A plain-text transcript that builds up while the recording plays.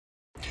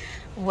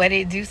What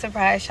it do,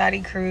 surprise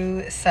Shawty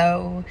crew?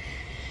 So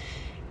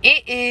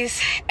it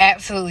is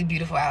absolutely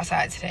beautiful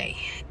outside today,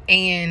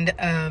 and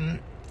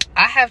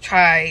I have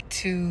tried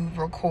to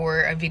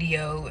record a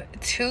video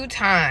 2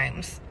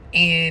 times,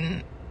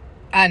 and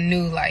I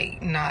knew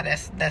like, nah,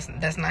 that's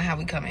not how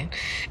we coming.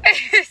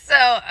 So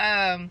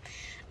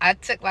I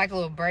took like a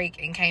little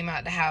break and came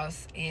out the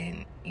house,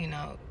 and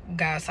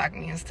God was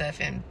talking to me and stuff,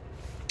 and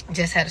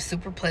just had a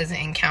super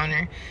pleasant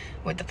encounter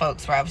with the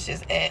folks where I was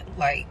just at,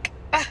 like,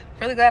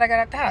 really glad I got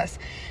out the house.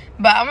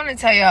 But I'm gonna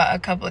tell y'all a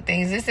couple of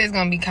things. This is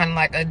gonna be kind of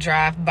like a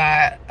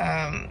drive-by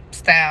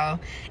style.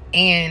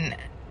 And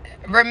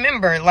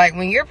remember, like,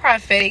 when you're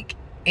prophetic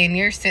and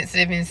you're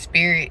sensitive in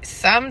spirit,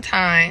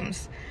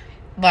 sometimes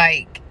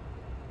like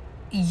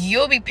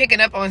you'll be picking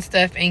up on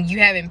stuff and you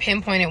haven't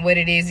pinpointed what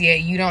it is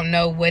yet. You don't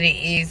know what it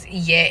is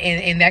yet,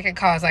 and that could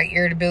cause like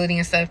irritability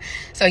and stuff.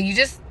 So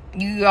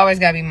you always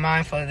gotta be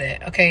mindful of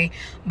that, okay?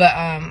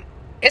 But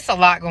it's a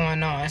lot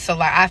going on, so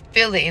like I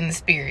feel it in the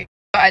spirit.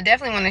 So I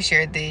definitely want to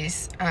share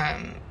this.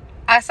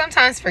 I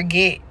sometimes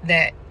forget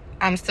that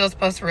I'm still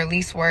supposed to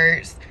release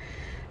words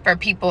for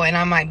people, and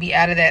I might be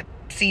out of that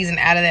season,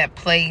 out of that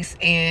place,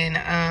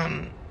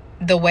 and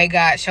the way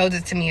God shows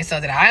it to me is so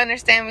that I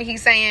understand what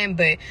he's saying.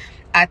 But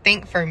I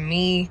think for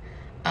me,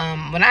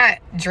 when I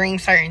dream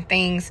certain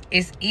things,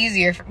 it's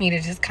easier for me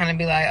to just kind of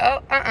be like,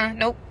 oh,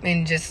 nope,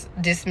 and just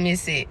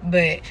dismiss it.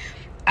 But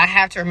I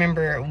have to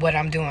remember what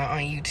I'm doing on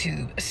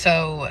YouTube.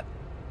 So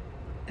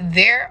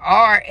there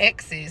are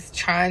exes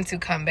trying to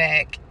come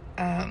back.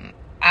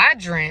 I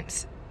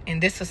dreamt,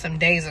 and this was some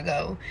days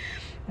ago,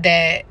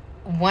 that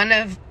one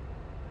of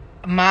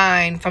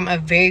mine from a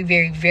very,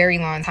 very, very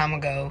long time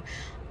ago,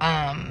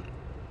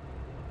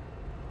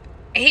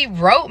 he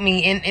wrote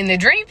me, and the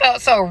dream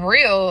felt so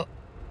real.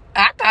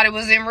 I thought it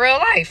was in real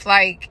life.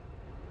 Like,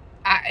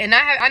 I know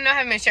I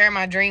haven't been sharing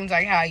my dreams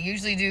like how I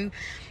usually do.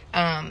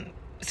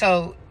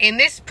 So in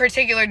this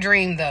particular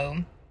dream though,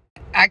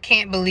 I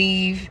can't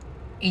believe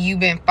you've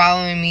been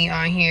following me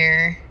on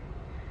here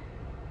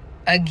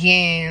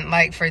again,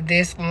 like for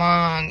this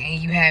long, and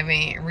you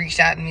haven't reached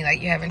out to me,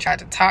 like you haven't tried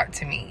to talk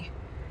to me.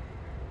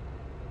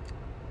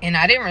 And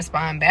I didn't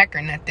respond back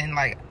or nothing.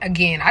 Like,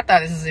 again, I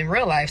thought this was in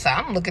real life, so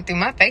I'm looking through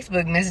my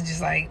Facebook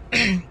messages like,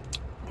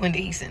 when did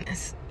he send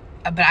this?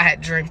 But I had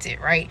dreamt it,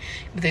 right?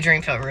 But the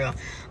dream felt real.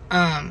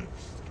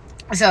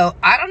 So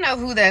I don't know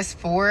who that's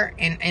for,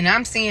 and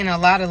I'm seeing a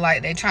lot of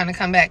like they're trying to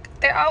come back.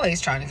 They're always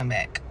trying to come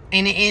back,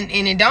 and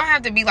it don't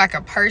have to be like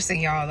a person,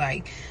 y'all.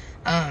 Like,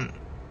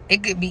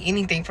 it could be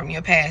anything from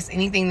your past,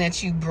 anything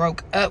that you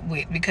broke up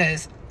with,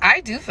 because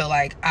I do feel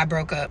like I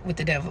broke up with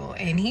the devil,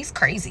 and he's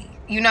crazy.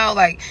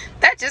 Like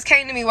that just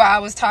came to me while I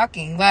was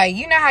talking. Like,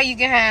 you know how you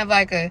can have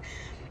like a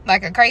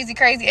crazy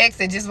ex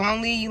that just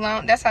won't leave you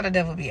alone? That's how the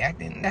devil be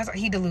acting.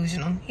 He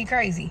delusional. He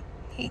crazy.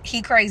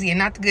 He crazy, and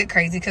not the good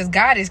crazy, because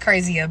God is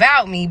crazy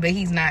about me, but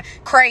he's not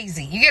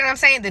crazy. You get what I'm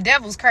saying? The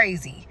devil's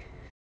crazy.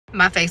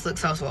 My face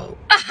looks so swole.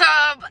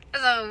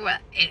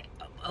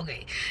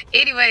 Okay.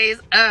 Anyways,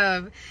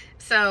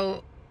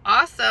 so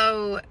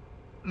also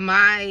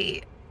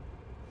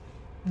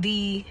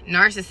the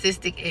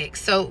narcissistic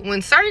ex. So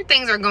when certain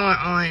things are going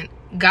on,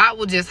 God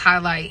will just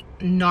highlight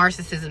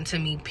narcissism to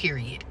me,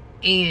 period.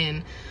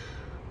 And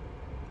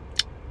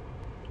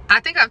I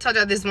think I've told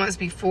y'all this once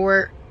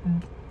before.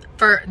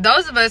 For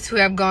those of us who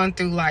have gone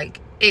through like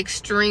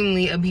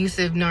extremely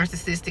abusive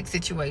narcissistic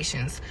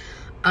situations,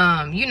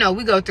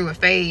 we go through a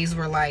phase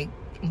where like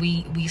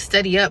we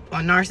study up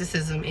on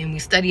narcissism, and we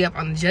study up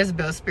on the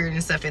Jezebel spirit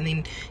and stuff, and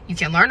then you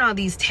can learn all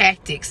these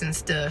tactics and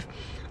stuff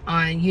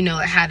on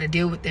how to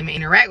deal with them and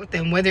interact with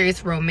them, whether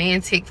it's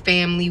romantic,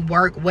 family,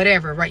 work,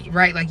 whatever, right?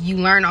 Like, you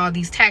learn all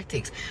these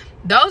tactics.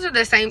 Those are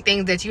the same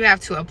things that you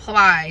have to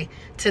apply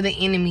to the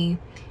enemy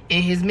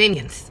and his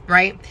minions,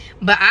 right?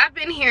 But I've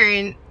been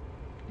hearing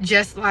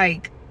just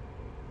like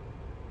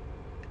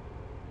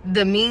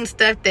the mean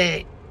stuff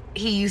that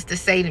he used to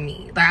say to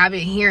me. Like, I've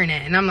been hearing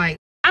that, and I'm like,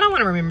 I don't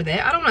want to remember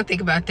that. I don't want to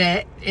think about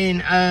that.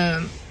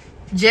 And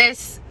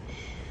just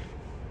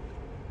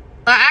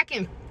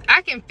like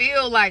I can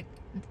feel like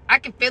I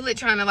can feel it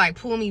trying to like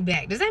pull me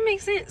back. Does that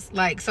make sense?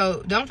 Like,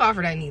 so don't fall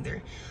for that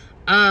neither.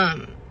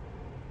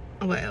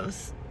 What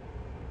else?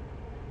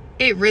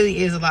 It really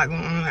is a lot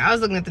going on. Like, I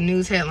was looking at the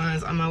news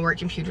headlines on my work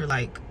computer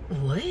like,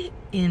 what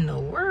in the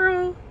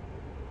world?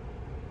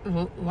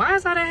 Why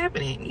is all that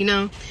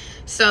happening?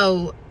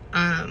 So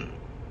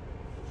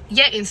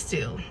yet and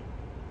still,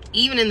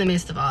 even in the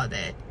midst of all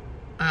that,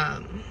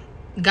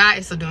 God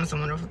is still doing some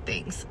wonderful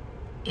things.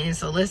 And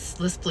so let's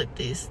flip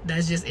this.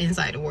 That's just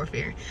insight to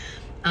warfare,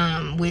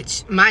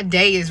 which my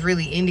day is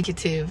really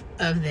indicative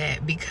of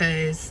that,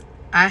 because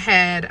I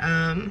had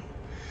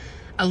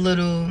a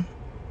little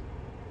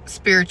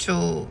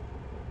spiritual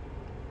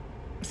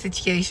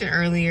situation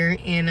earlier,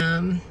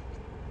 and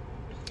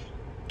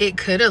it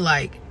could have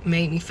like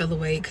made me feel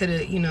away. It could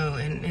have,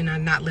 and I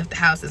not left the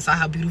house and saw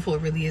how beautiful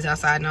it really is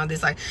outside and all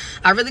this. Like,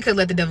 I really could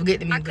let the devil get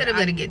to me. I could have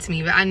let it get to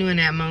me, but I knew in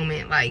that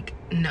moment, like,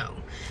 no.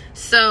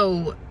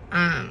 So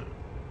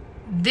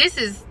this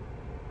is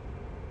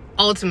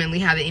ultimately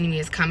how the enemy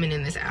is coming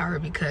in this hour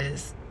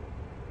because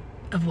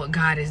of what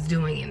God is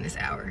doing in this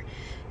hour.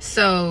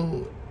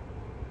 So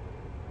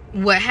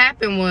what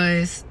happened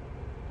was,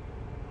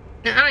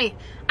 now I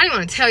didn't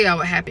want to tell y'all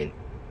what happened.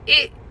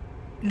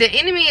 The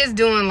enemy is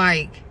doing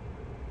like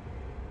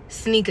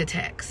sneak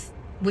attacks,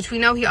 which we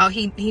know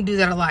he do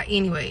that a lot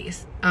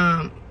anyways.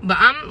 But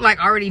I'm like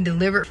already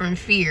delivered from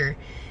fear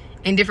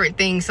and different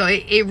things, so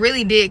it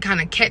really did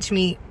kind of catch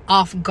me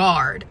off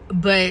guard.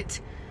 But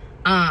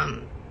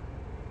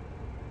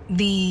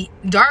the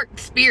dark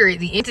spirit,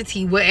 the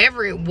entity,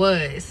 whatever it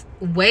was,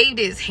 waved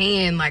its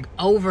hand like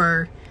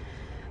over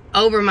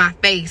my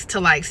face to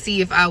like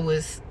see if I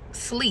was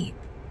asleep,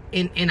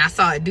 and I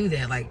saw it do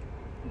that, like,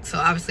 so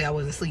obviously I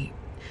wasn't asleep.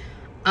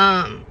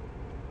 And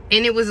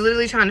it was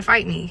literally trying to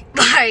fight me,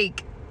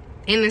 like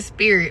in the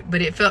spirit,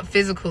 but it felt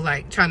physical,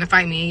 like trying to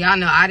fight me. And y'all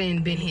know I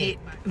didn't been hit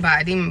by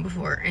a demon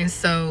before, and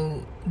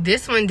so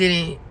this one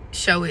didn't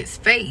show its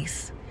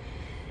face.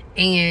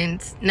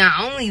 And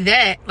not only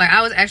that, like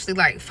I was actually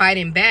like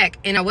fighting back,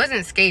 and I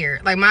wasn't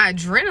scared. Like my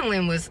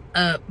adrenaline was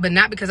up, but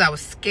not because I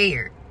was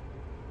scared,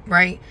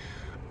 right?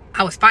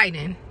 I was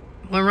fighting,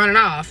 wasn't running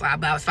off,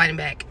 but I was fighting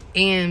back,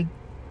 and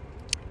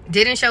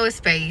didn't show his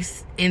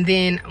face. And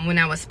then when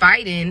I was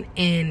fighting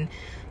and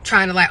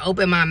trying to like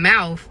open my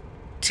mouth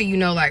to, you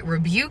know, like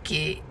rebuke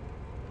it,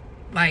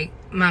 like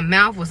my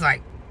mouth was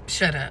like,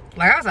 shut up.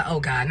 Like I was like, oh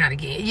God, not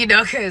again, you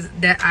know, because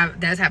that's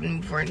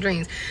happened before in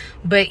dreams.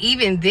 But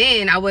even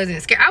then I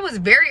wasn't scared. I was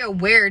very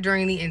aware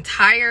during the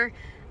entire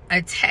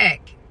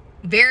attack,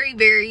 very,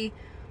 very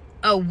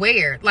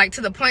aware, like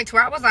to the point to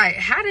where I was like,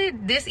 how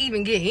did this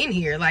even get in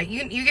here? Like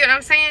you get what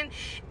I'm saying?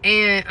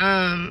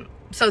 And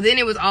so then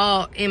it was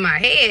all in my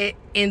head,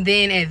 and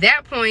then at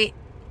that point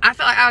I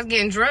felt like I was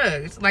getting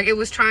drugged. Like it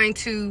was trying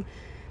to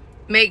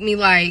make me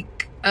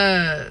like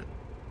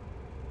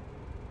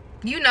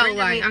you know,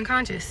 like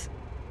unconscious,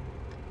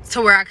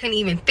 to where I couldn't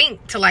even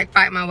think to like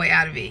fight my way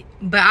out of it.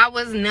 But I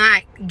was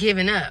not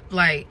giving up.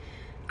 Like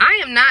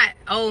I am not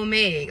old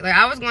Meg. Like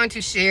I was going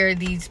to share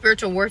these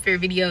spiritual warfare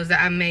videos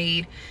that I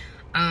made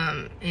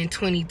in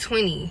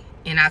 2020,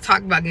 and I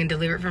talked about getting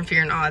delivered from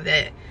fear and all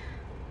that.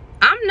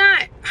 I'm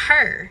not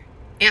her,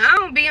 and I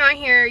don't be on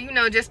here, you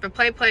know, just for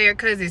player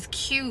because it's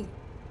cute.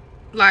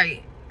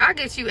 Like I'll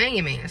get you and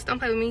your mans. Don't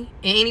play with me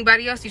and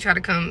anybody else you try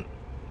to come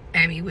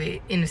at me with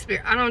in the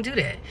spirit. I don't do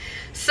that.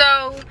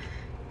 So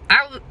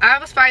I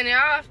was fighting it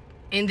off,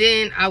 and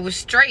then I was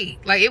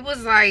straight. Like it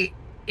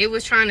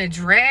was trying to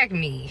drag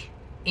me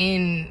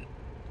in.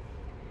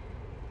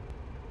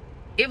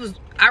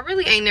 I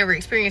really ain't never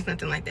experienced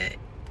nothing like that.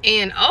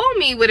 And old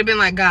me would have been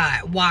like,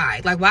 God,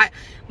 why? Like why?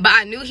 But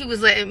I knew he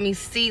was letting me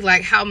see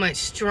like how much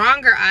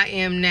stronger I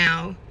am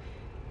now,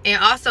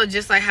 and also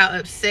just like how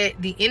upset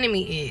the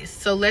enemy is.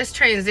 So let's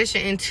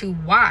transition into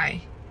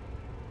why.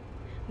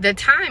 The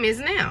time is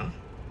now.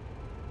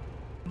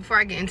 Before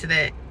I get into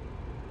that,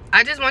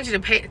 I just want you to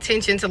pay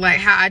attention to like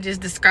how I just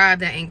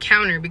described that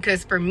encounter,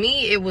 because for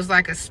me it was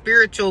like a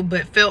spiritual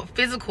but felt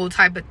physical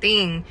type of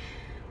thing.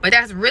 But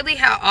that's really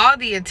how all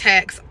the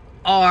attacks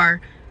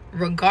are,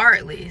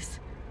 regardless.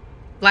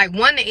 Like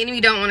one, the enemy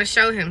don't want to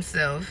show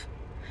himself.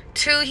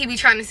 Two, he be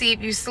trying to see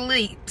if you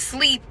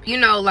sleep, you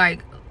know,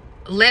 like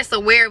less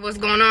aware of what's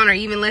going on, or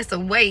even less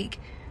awake,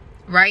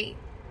 right?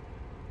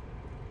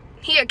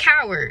 He a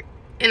coward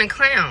and a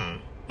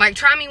clown. Like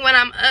try me when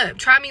I'm up,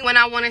 try me when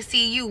I want to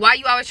see you. Why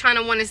you always trying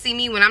to want to see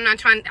me when I'm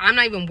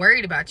not even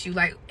worried about you?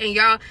 Like, and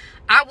y'all,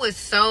 I was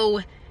so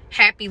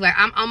happy, like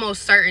I'm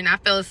almost certain I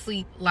fell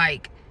asleep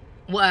like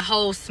with a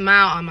whole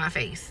smile on my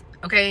face.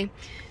 Okay,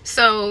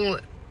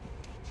 so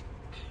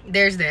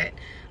there's that.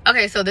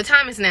 Okay, so the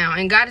time is now,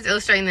 and God is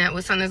illustrating that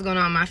with something that's going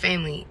on in my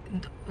family.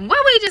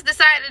 What we just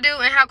decided to do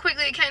and how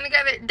quickly it came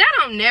together, that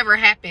don't never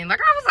happen. Like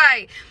I was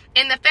like,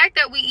 and the fact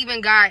that we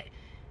even got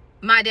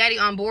my daddy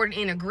on board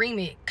in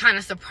agreement kind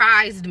of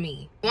surprised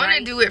me. I want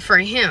to do it for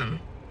him,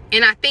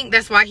 and I think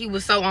that's why he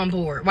was so on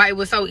board, why it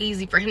was so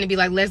easy for him to be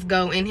like, let's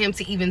go, and him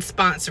to even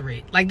sponsor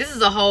it. Like this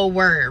is a whole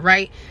word,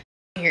 right?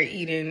 I'm here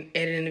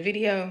editing the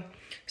video.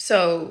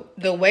 So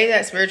the way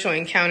that spiritual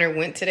encounter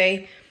went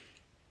today,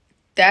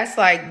 that's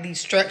like the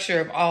structure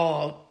of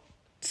all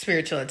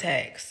spiritual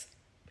attacks.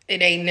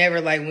 It ain't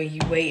never like when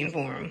you waiting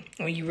for them,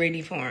 when you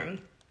ready for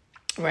them,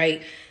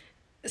 right?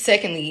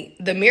 Secondly,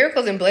 the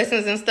miracles and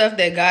blessings and stuff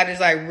that God is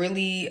like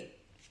really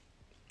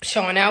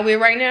showing out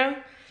with right now,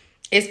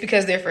 it's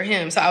because they're for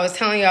him. So I was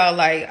telling y'all,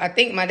 like, I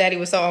think my daddy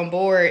was so on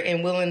board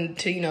and willing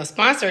to, you know,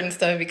 sponsor it and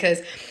stuff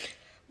because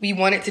we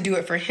wanted to do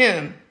it for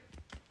him.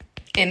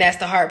 And that's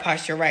the heart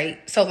posture,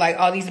 right? So like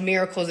all these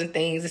miracles and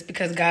things, it's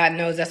because God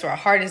knows that's where our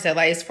heart is at.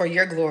 Like it's for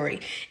your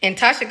glory. And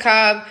Tasha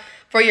Cobb,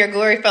 For Your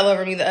Glory, fell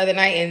over me the other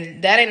night.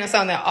 And that ain't a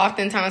song that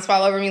oftentimes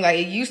fall over me. Like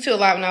it used to a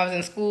lot when I was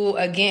in school.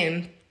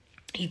 Again,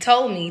 he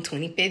told me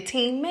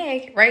 2015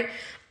 Meg, right?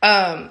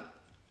 And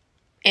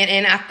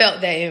I felt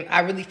that, and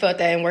I really felt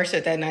that in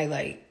worship that night.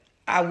 Like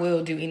I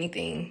will do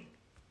anything.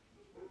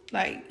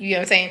 Like, you know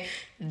what I'm saying?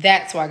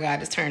 That's why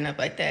God is turning up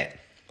like that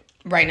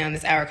right now in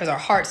this hour, because our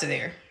hearts are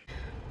there.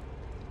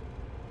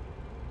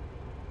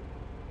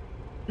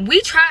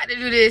 we tried to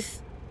do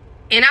this,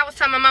 and I was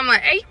telling my mom,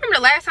 like, hey, you remember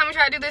the last time we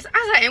tried to do this? I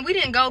was like, and we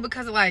didn't go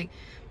because of, like,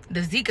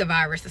 the Zika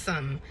virus or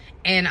something.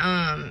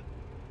 And,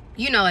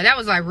 you know, like, that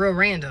was, like, real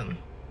random.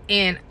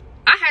 And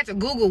I had to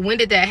Google when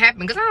did that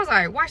happen, because I was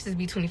like, watch this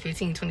be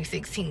 2015,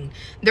 2016.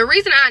 The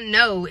reason I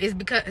know is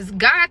because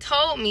God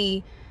told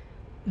me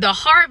the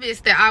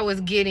harvest that I was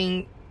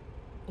getting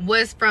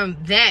was from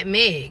that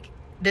Meg,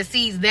 the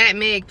seeds that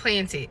Meg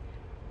planted.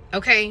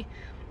 Okay?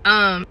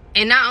 And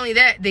not only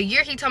that, the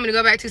year he told me to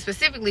go back to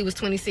specifically was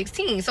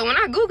 2016. So when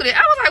I Googled it,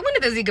 I was like, when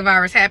did the Zika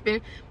virus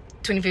happen?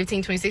 2015,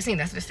 2016,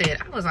 that's what it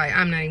said. I was like,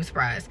 I'm not even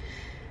surprised.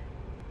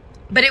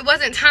 But it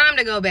wasn't time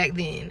to go back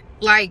then.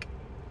 Like,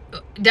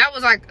 that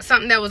was like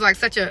something that was like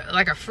such a,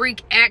 like a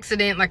freak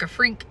accident, like a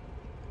freak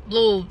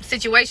little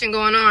situation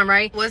going on,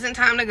 right? It wasn't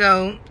time to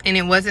go, and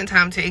it wasn't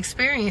time to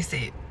experience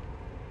it.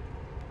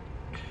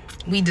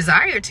 We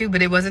desired to,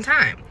 but it wasn't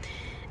time.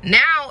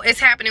 Now it's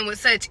happening with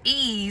such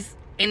ease,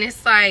 and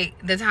it's like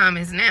the time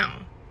is now.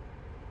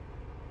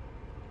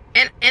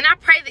 And I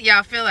pray that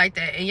y'all feel like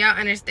that, and y'all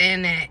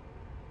understand that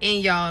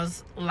in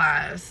y'all's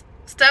lives.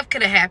 Stuff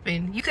could have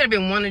happened. You could have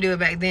been wanting to do it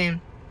back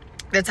then.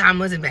 The time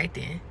wasn't back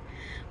then.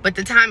 But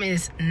the time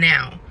is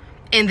now.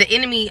 And the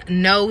enemy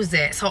knows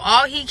that. So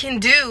all he can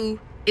do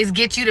is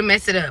get you to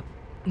mess it up.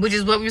 Which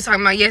is what we were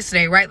talking about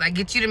yesterday, right? Like,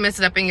 get you to mess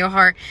it up in your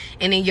heart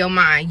and in your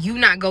mind. You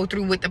not go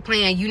through with the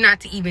plan. You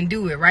not to even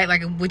do it, right?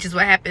 Like, which is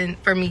what happened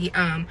for me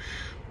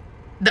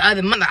the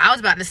other month. I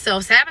was about to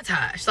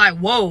self-sabotage. Like,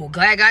 whoa,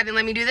 glad God didn't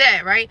let me do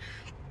that, right?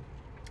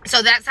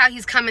 So that's how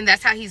he's coming.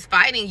 That's how he's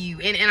fighting you.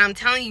 And I'm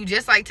telling you,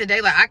 just like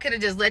today, like, I could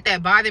have just let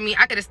that bother me.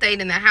 I could have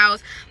stayed in the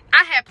house.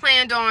 I had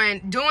planned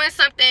on doing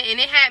something, and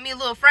it had me a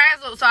little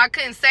frazzled, so I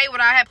couldn't say what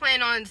I had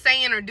planned on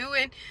saying or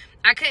doing.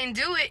 I couldn't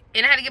do it,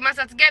 and I had to get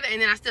myself together,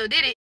 and then I still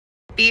did it.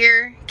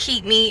 Fear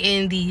keep me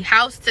in the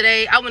house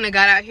today. I wouldn't have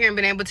got out here and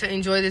been able to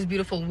enjoy this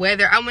beautiful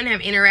weather. I wouldn't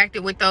have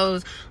interacted with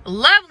those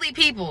lovely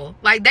people.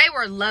 Like, they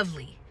were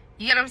lovely.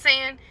 You get what I'm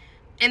saying?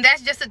 And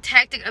that's just a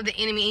tactic of the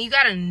enemy, and you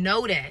got to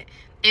know that.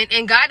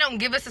 And God don't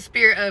give us a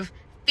spirit of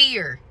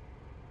fear,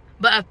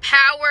 but of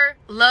power,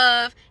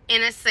 love,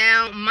 and a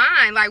sound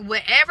mind. Like,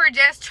 whatever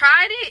just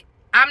tried it,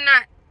 I'm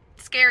not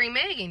scary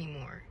Meg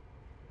anymore.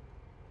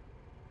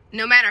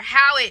 No matter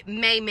how it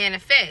may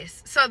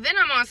manifest. So then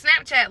I'm on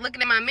Snapchat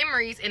looking at my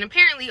memories, and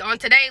apparently on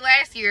Today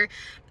last year,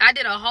 I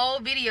did a whole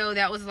video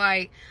that was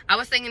like, I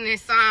was singing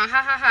this song,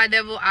 ha ha ha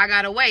devil, I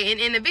got away. And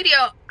in the video,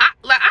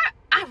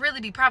 I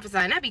really be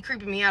prophesying. That be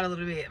creeping me out a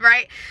little bit,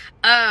 right?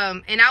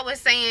 And I was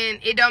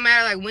saying, it don't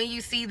matter, like, when you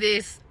see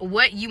this,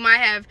 what you might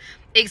have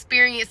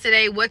experienced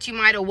today, what you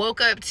might have woke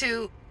up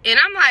to. And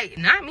I'm like,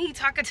 not me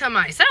talking to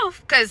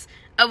myself, because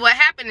of what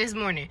happened this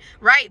morning,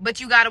 right? But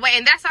you got away.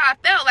 And that's how I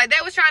felt. Like, they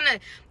was trying to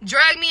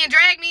drug me and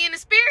drag me in the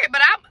spirit,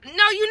 but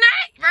no, you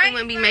not, right? I'm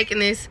gonna be making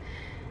this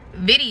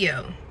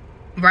video,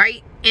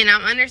 right? And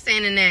I'm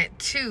understanding that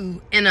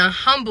too, in a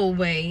humble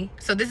way.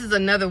 So this is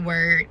another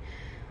word.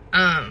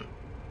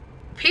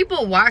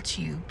 People watch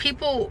you.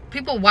 People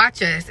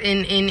watch us,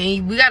 and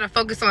we gotta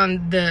focus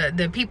on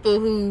the people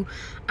who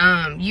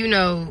you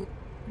know,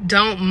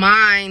 don't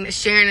mind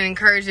sharing an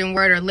encouraging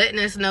word, or letting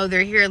us know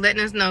they're here,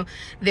 letting us know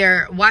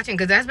they're watching,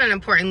 because that's been an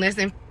important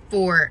lesson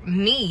for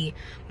me.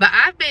 But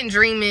I've been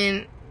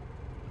dreaming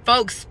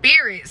folks'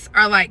 spirits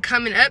are like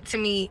coming up to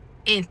me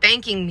and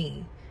thanking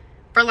me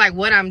for like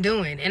what I'm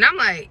doing, and I'm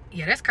like,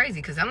 yeah, that's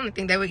crazy, because I don't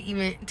think they would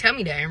even tell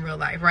me that in real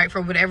life, right?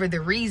 For whatever the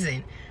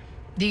reason.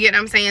 Do you get what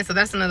I'm saying? So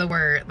that's another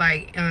word.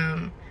 Like,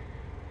 that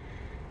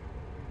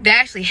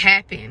actually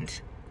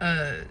happened.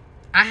 I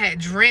had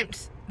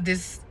dreamt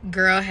this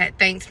girl had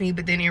thanked me,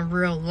 but then in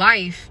real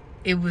life,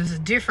 it was a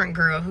different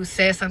girl who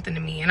said something to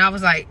me. And I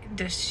was like,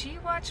 does she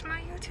watch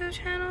my YouTube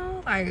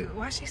channel? Like,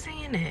 why is she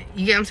saying that?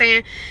 You get what I'm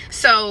saying?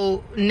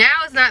 So now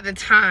is not the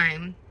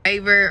time to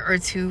waver or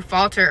to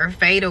falter or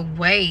fade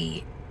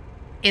away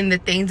in the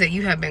things that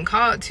you have been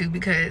called to,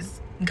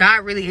 because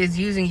God really is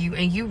using you,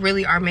 and you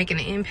really are making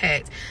an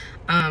impact.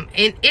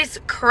 And it's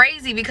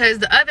crazy, because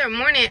the other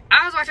morning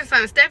I was watching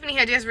something Stephanie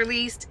had just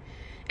released,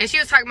 and she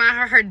was talking about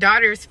how her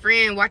daughter's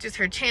friend watches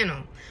her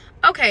channel.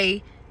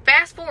 Okay,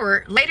 fast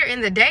forward later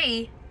in the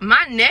day,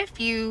 my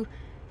nephew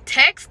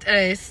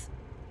texted us,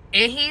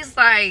 and he's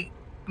like,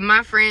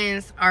 my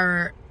friends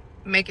are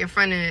making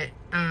fun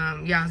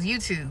of y'all's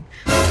YouTube.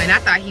 And I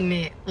thought he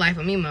meant Life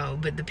of Memo,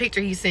 but the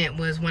picture he sent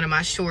was one of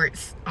my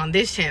shorts on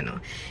this channel.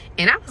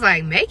 And I was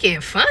like,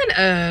 making fun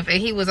of?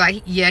 And he was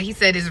like, yeah, he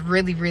said it's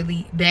really,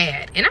 really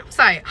bad. And I was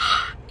like,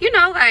 you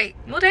know, like,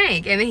 well,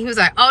 dang. And then he was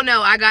like, oh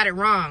no, I got it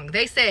wrong.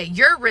 They said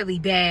you're really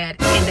bad,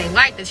 and they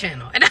like the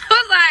channel. And I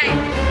was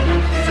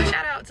like, so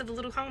shout out to the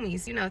little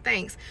homies, you know,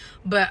 thanks.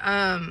 But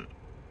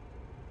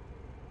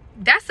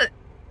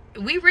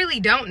we really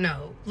don't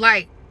know.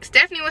 Like,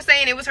 Stephanie was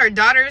saying it was her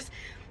daughter's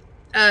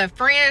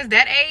friends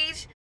that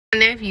age. My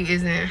nephew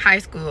is in high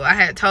school. I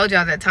had told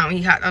y'all that time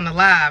he hopped on the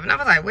live, and I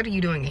was like, what are you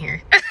doing in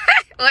here?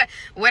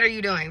 what are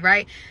you doing,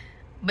 right?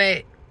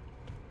 But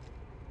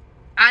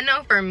I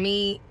know for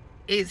me,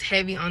 it's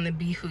heavy on the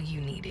be who you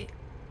need it,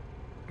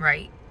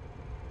 right?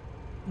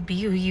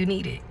 be who you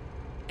need it.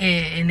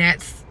 And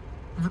that's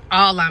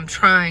all I'm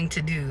trying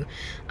to do.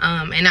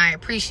 And I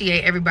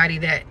appreciate everybody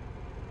that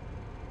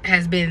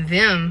has been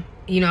them,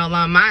 you know,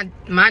 along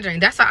my journey.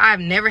 That's why I've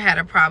never had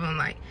a problem.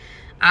 Like,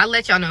 I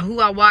let y'all know who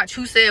I watch,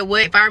 who said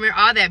what, if I remember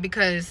all that,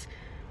 because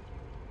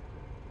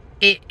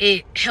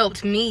it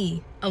helped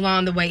me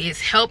along the way. It's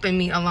helping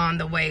me along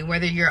the way,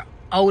 whether you're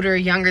older,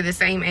 younger, the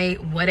same age,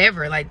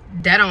 whatever. Like,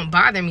 that don't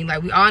bother me.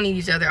 Like, we all need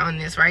each other on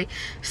this, right?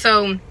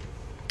 So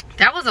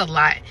that was a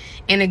lot.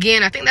 And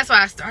again, I think that's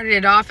why I started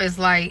it off as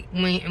like,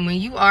 when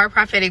you are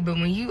prophetic, but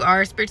when you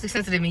are spiritually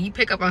sensitive and you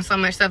pick up on so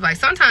much stuff, like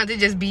sometimes it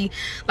just be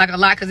like a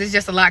lot, because it's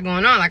just a lot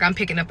going on. Like, I'm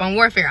picking up on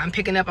warfare, I'm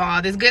picking up on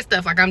all this good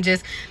stuff. Like,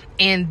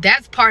 and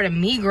that's part of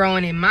me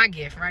growing in my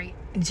gift, right?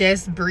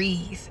 Just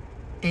breathe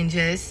and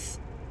just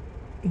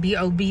be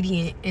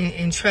obedient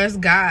and trust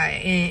God,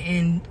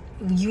 and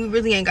you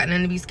really ain't got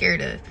nothing to be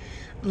scared of.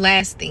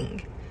 Last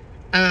thing,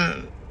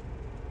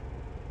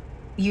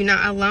 you're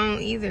not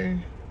alone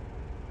either.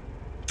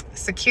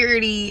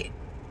 Security,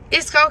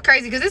 it's so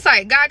crazy, because it's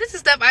like, God, this is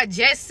stuff I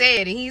just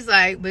said, and he's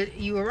like, but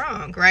you were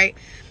wrong, right?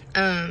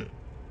 In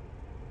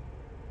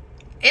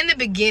the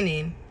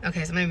beginning,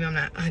 okay, so maybe I'm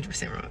not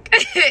 100% wrong,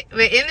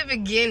 but in the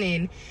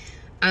beginning,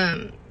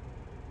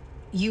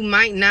 you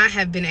might not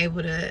have been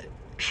able to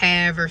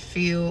have or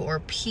feel or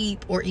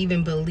peep or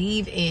even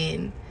believe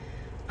in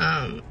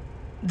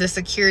the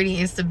security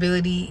and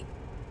stability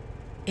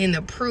in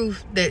the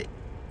proof that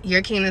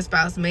your kingdom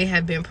spouse may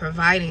have been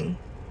providing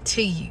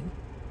to you,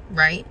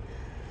 right?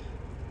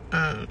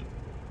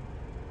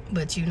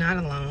 But you're not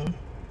alone.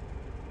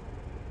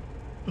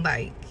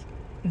 Like,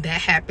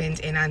 that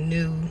happened, and I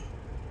knew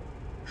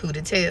who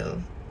to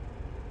tell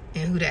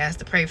and who to ask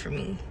to pray for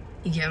me.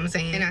 You get what I'm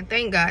saying? And I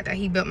thank God that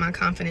he built my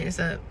confidence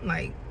up,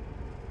 like,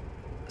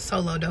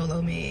 solo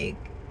dolo Meg,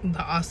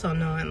 but also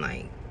knowing,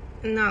 like,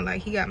 not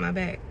like he got my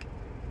back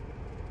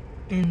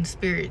in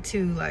spirit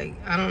too. Like,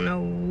 I don't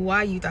know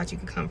why you thought you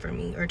could come for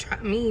me or try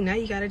me. Now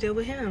you gotta deal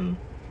with him,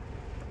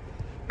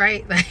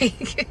 right?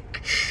 Like,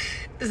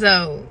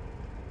 so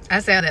I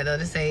say all that though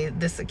to say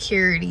the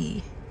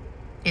security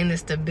and the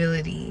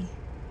stability,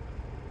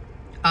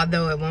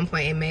 although at one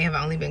point it may have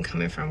only been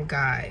coming from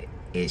God,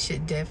 it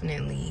should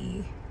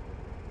definitely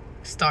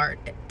start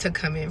to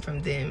come in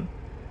from them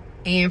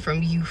and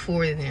from you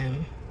for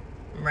them,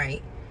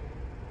 right,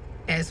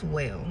 as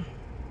well.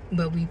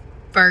 But we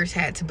first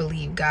had to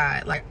believe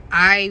God. Like,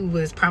 I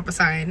was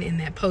prophesying in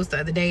that post the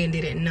other day and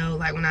didn't know,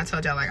 like, when I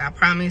told y'all, like, I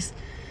promised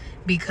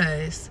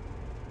because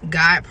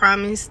God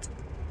promised,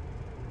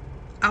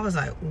 I was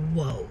like,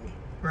 whoa,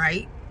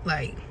 right?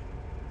 Like,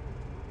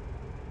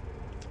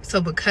 so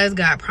because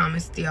God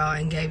promised y'all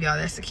and gave y'all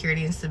that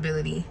security and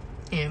stability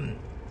and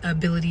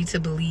ability to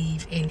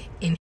believe, in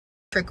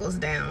trickles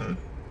down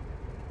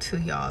to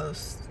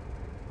y'all's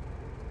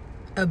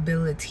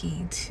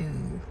ability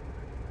to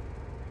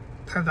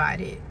provide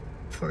it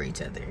for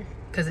each other,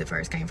 because it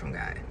first came from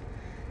God.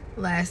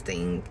 Last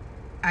thing,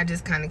 I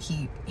just kind of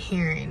keep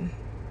hearing,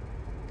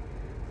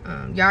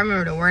 y'all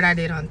remember the word I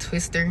did on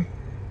Twister?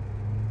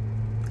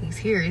 He's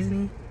here,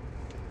 isn't he?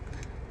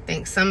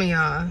 Thanks some of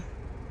y'all,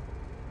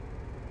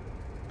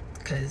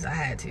 because I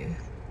had to.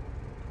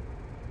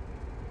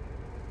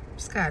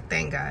 Just gotta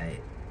thank God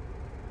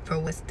for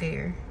what's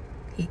there.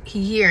 He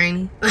here,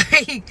 ain't he?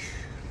 Like,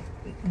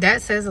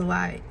 that says a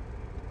lot.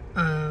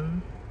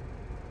 And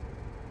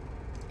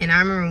I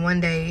remember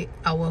one day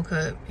I woke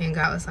up and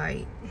God was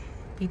like,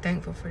 be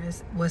thankful for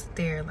this, what's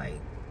there. Like,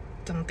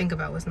 don't think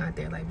about what's not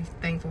there. Like, be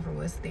thankful for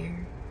what's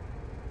there.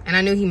 And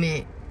I knew he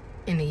meant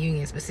in the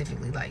union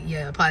specifically. Like,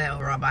 yeah, apply that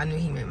overall, but I knew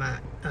he meant my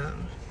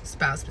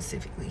spouse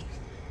specifically.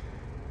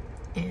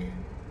 And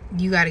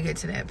you got to get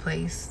to that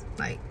place.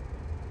 Like,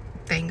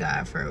 thank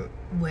God for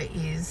what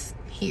is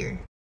here.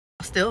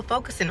 Still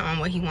focusing on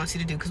what he wants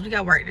you to do, because we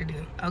got work to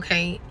do,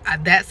 okay?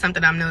 That's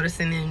something I'm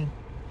noticing in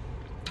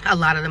a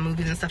lot of the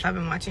movies and stuff I've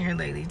been watching here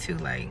lately too.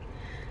 Like,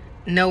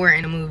 nowhere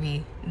in the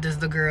movie does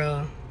the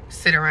girl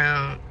sit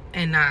around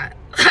and not,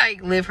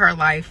 like, live her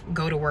life,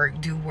 go to work,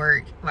 do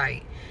work.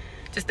 Like,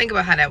 just think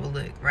about how that would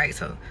look, right?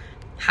 So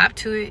hop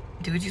to it,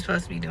 do what you're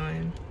supposed to be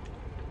doing,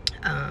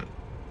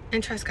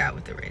 and trust God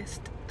with the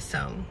rest.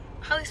 So,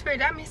 Holy Spirit,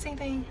 did I miss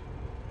anything?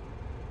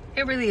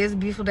 It really is a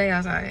beautiful day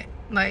outside.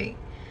 Like,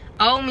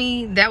 oh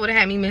me, that would have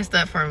had me messed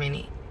up for a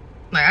minute.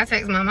 Like, I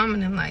text my mom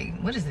and I'm like,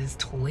 what is this,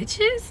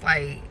 twitches?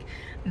 Like,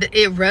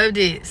 it rubbed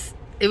it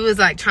was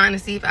like trying to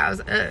see if I was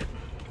up.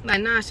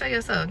 Like, nah, show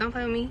yourself, don't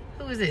play with me.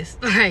 Who is this?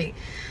 Like,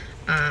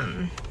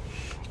 but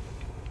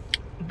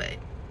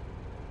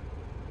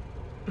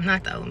I'm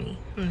not the old me,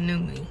 I'm the new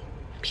me,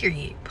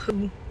 period.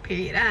 Poo,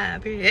 period,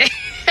 period.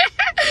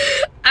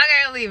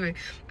 Okay, I'm leaving.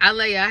 I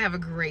love y'all. Have a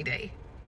great day.